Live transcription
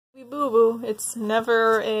Boo Boo. It's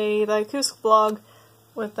never a Kusk vlog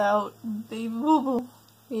without Baby Boo Boo.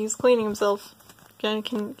 He's cleaning himself. Can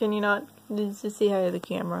you not just say hi to the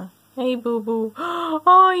camera? Hey Boo Boo.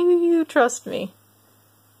 Oh, you trust me.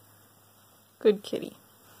 Good kitty.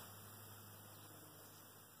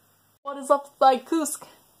 What is up, Kusk?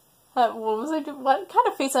 What was I doing? What kind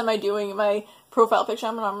of face am I doing in my profile picture?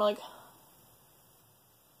 I'm like...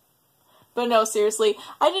 But no, seriously,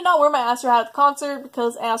 I did not wear my Astro hat at the concert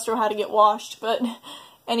because Astro had to get washed, but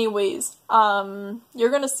anyways, you're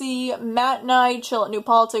gonna see Matt and I chill at New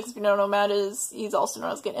Politics. If you don't know who Matt is, he's also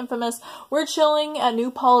known as Get Infamous. We're chilling at New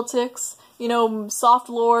Politics, you know, Soft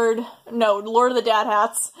Lord, no, Lord of the Dad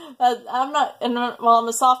Hats. I'm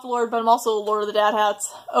a Soft Lord, but I'm also Lord of the Dad Hats,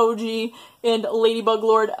 OG, and Ladybug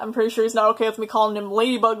Lord. I'm pretty sure he's not okay with me calling him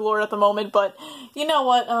Ladybug Lord at the moment, but you know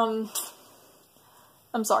what,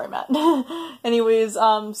 I'm sorry, Matt. Anyways,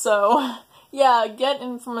 so, yeah, Get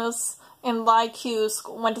Infamous and Kusk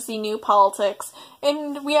went to see New Politics,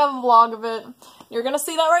 and we have a vlog of it. You're gonna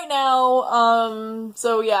see that right now.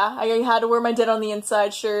 So yeah, I had to wear my Dead on the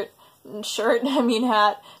Inside hat,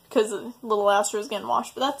 because little Astro's getting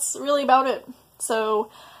washed, but that's really about it. So,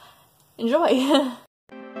 enjoy.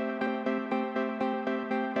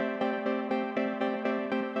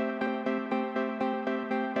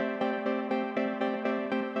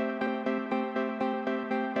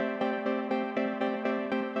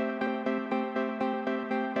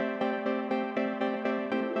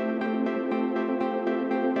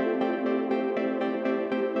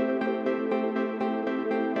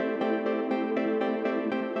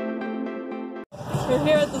 We're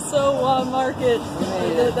here at the Sowa market.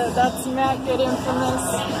 That's Matt, Get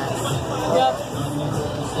Infamous. Yep.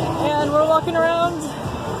 And we're walking around,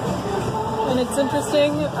 and it's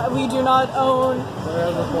interesting. We do not own.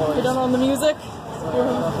 We don't own the music.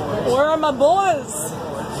 Where are my boys?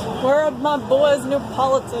 Where are my boys? New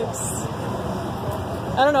Politics.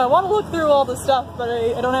 I don't know. I want to look through all the stuff, but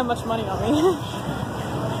I don't have much money on me.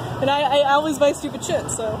 And I always buy stupid shit,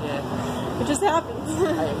 so. Yeah. It just happens.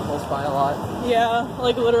 I impulse buy a lot. Yeah,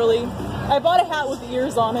 like literally. I bought a hat with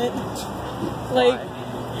ears on it. Like,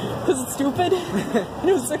 because it's stupid. And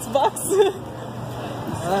it was $6. We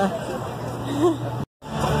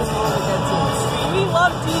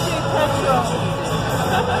love DJ Petro.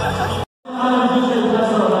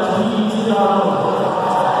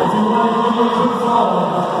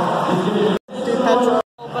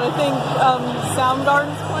 But I think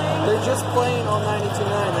Soundgarden's playing. They're just playing on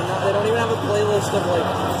 92.9. They don't even have a playlist of like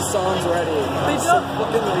songs ready. They don't. So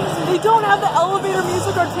fucking lazy. They don't have the elevator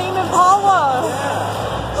music or Tame Impala.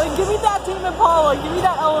 Yeah. Like, give me that Tame Impala. Give me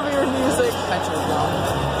that elevator music. Petro's gone.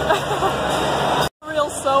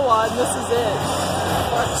 Real Sowa, and this is it.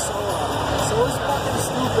 Fuck Sowa. Sowa's fucking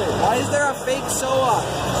stupid. Why is there a fake Sowa?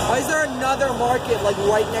 Why is there another market like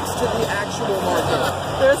right next to the actual market?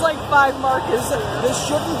 There's like 5 markets. There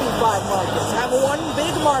shouldn't be 5 markets. Have one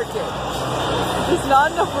big market. There's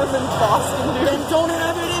not enough room in Boston, dude. Then don't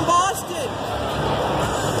have it in Boston.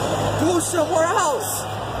 Go somewhere else.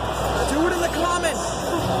 Do it in the comments.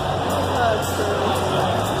 That's true.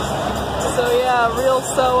 So yeah, Real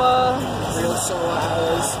Sowa. Real Sowa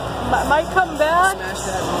hours. Might come back. Smash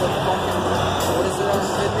that motherfucking, what is it on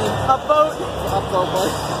me? Upvote. Upvote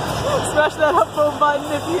button. Smash that upvote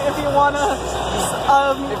button if you wanna,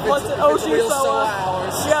 what's it, OG Real Sowa. Sowa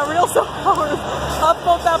hours. Yeah, Real Sowa hours.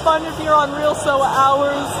 Upvote that button if you're on Real Sowa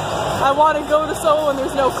hours. I want to go to Sowa when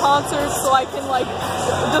there's no concerts so I can, like,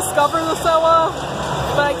 discover the Sowa.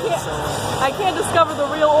 But I can't discover the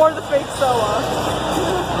real or the fake Sowa.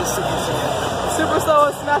 Super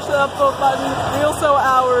Sowa, smash that upvote button. Real Sowa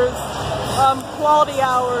hours. Quality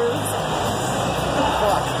hours.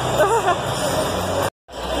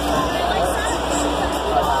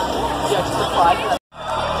 Yeah, just a 5.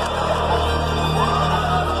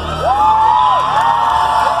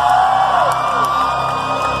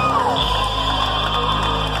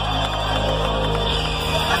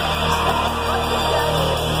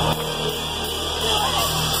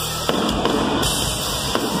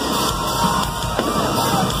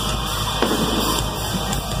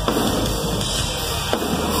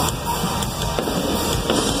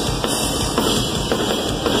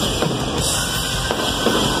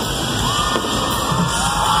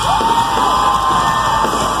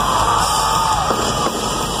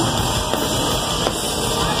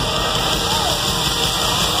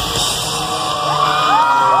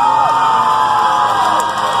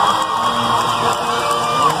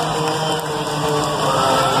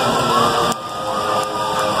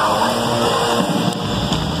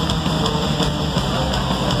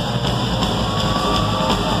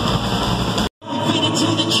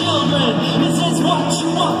 children. This is what you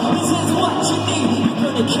want, this is what you need. You're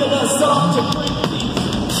gonna kill us all to bring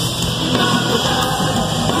peace. My blood,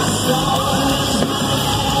 my soul is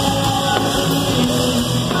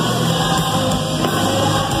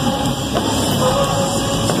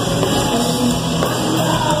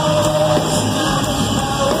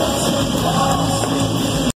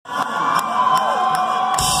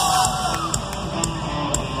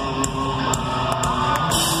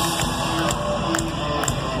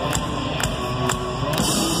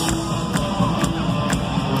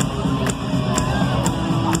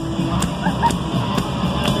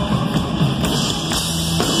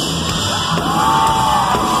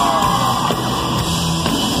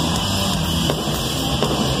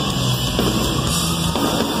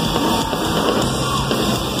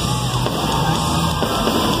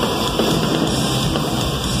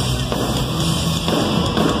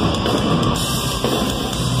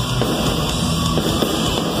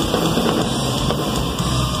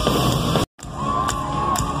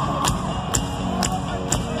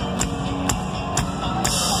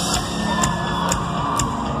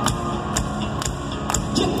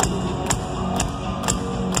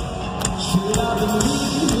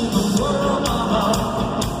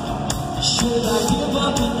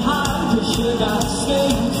should I stay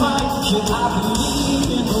and fight? Should I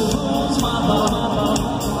believe in the rules, mama?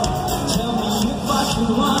 Tell me if I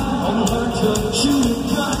should run and learn to shoot a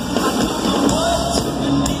gun. I don't know what to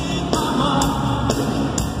believe, mama.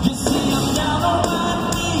 You see I'm down on my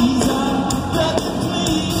knees. I'm begging,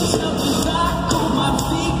 please help me back on my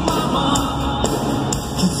feet, mama.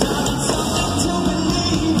 'Cause I need something to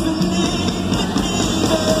believe it.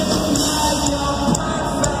 Tonight you're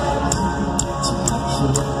perfect. Tonight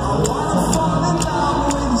I wanna fall in love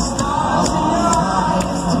with the stars in your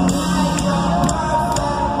eyes. Tonight you're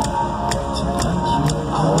perfect. Tonight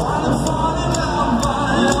I wanna fall in love, but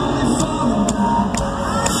I only fall in love.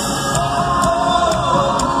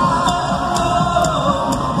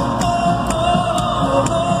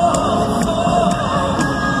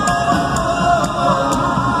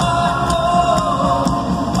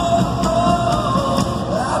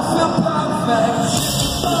 I feel perfect.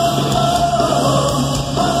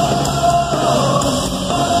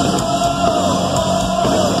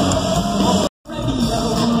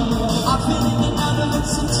 I've been in and out of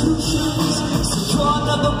institutions, so draw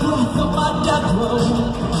another breath of my death row.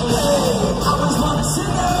 Hey, I was born a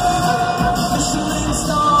singer, Michelin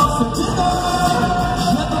star for dinner.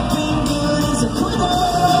 Never been good as a quitter.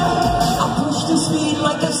 I push the speed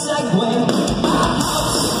like a Segway. My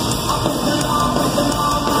house, I belong,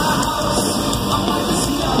 my house. I'm like a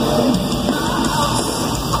Seattle. My house,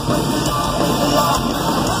 I belong, my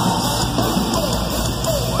house.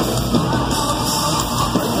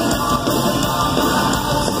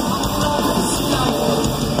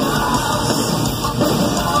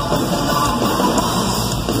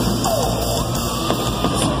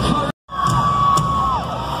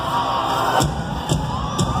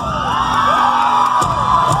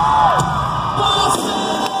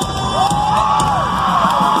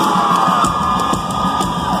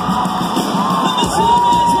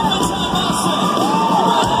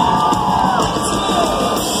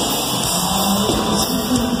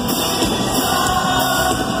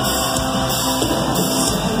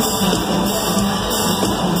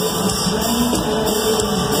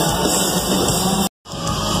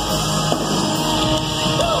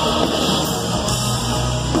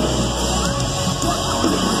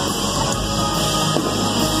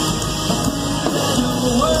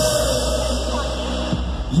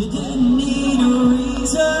 You didn't need a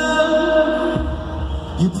reason.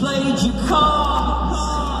 You played your cards.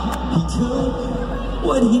 He took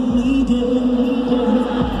what he needed.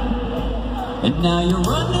 And now you're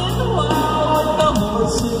running wild with the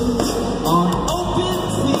horses on open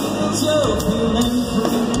fields. You're feeling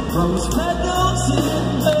free. Rose petals in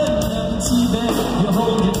an empty bed. You're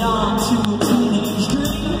holding on to a teenage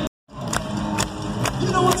dream. You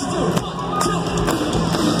know what to do. 1, 2.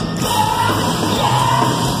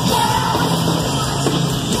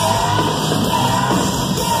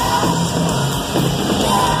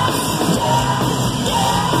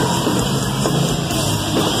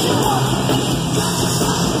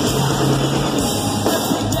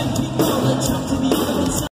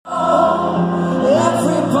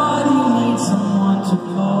 Everybody needs someone to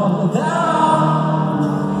call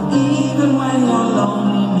down. Even when you're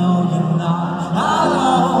lonely, no, you're not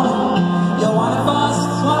alone. You're one of us,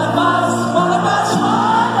 one of us, one of us,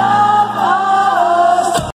 one of us.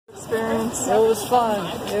 Experience. It was fun.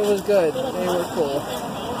 It was good. They were cool.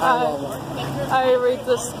 I love them. I rate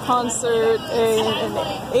this concert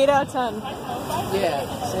an 8 out of 10. Yeah,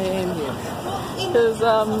 same here. Because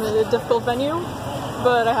a difficult venue,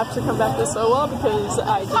 but I have to come back to Sowa because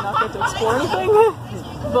I did not get to explore anything.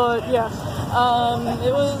 But yeah,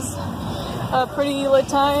 it was a pretty lit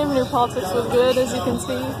time. New Politics was good, as you can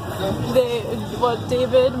see.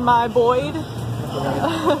 David, my Boyd,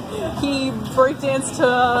 he breakdanced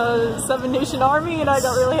to Seven Nation Army, and I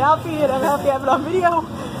got really happy, and I'm happy I have it on video.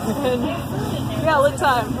 And yeah, lit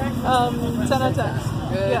time. 10 out of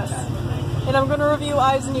 10. Good. Yes. And I'm going to review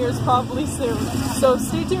Eyes and Ears probably soon, so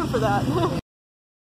stay tuned for that.